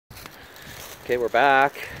Okay, we're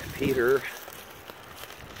back. Peter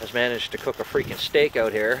has managed to cook a freaking steak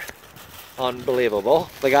out here. Unbelievable.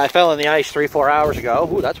 The guy fell in the ice 3-4 hours ago.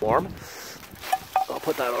 Ooh, that's warm. I'll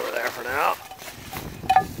put that over there for now.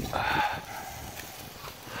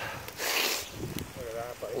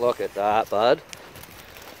 Look at that, bud.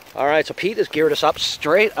 All right, so Pete has geared us up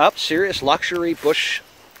straight up, serious luxury bush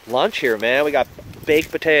lunch here, man. We got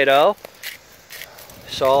baked potato,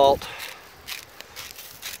 salt,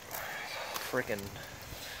 freaking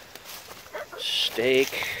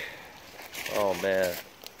steak. Oh man,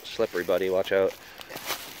 slippery, buddy. Watch out.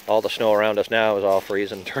 All the snow around us now is all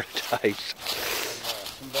freezing, turning to ice.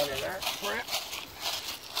 Some butter there.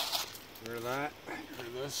 Rid of that. Rid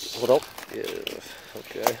of this. Hold up. Yeah.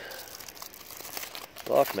 Okay.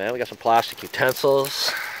 Look, man, we got some plastic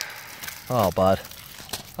utensils. Oh, bud.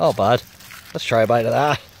 Oh, bud. Let's try a bite of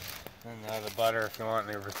that. And the butter if you want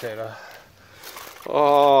in your potato.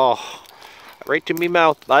 Oh, right to me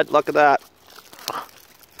mouth, bud. Look at that.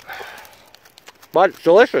 Bud, it's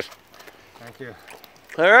delicious. Thank you.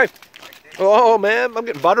 All right. Oh, man, I'm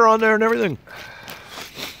getting butter on there and everything.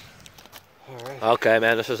 All right. Okay,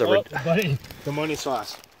 man, this is a... Oh, buddy, the money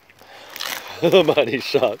sauce. The money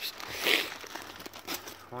sauce.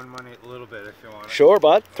 One money, a little bit if you want it. Sure,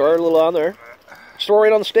 bud. Throw it a little on there. Store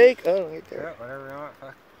it on the steak. Oh, right there. Yeah, whatever you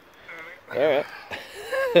want.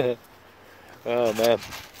 All right. Oh, man.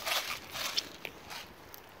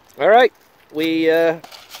 All right. We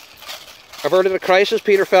averted a crisis.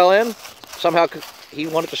 Peter fell in. Somehow he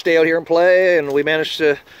wanted to stay out here and play, and we managed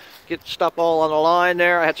to get stuff all on the line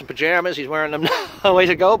there. I had some pajamas. He's wearing them now. Way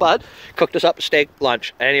to go, bud. Cooked us up a steak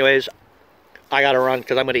lunch. Anyways, I got to run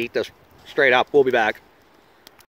because I'm going to eat this straight up. We'll be back.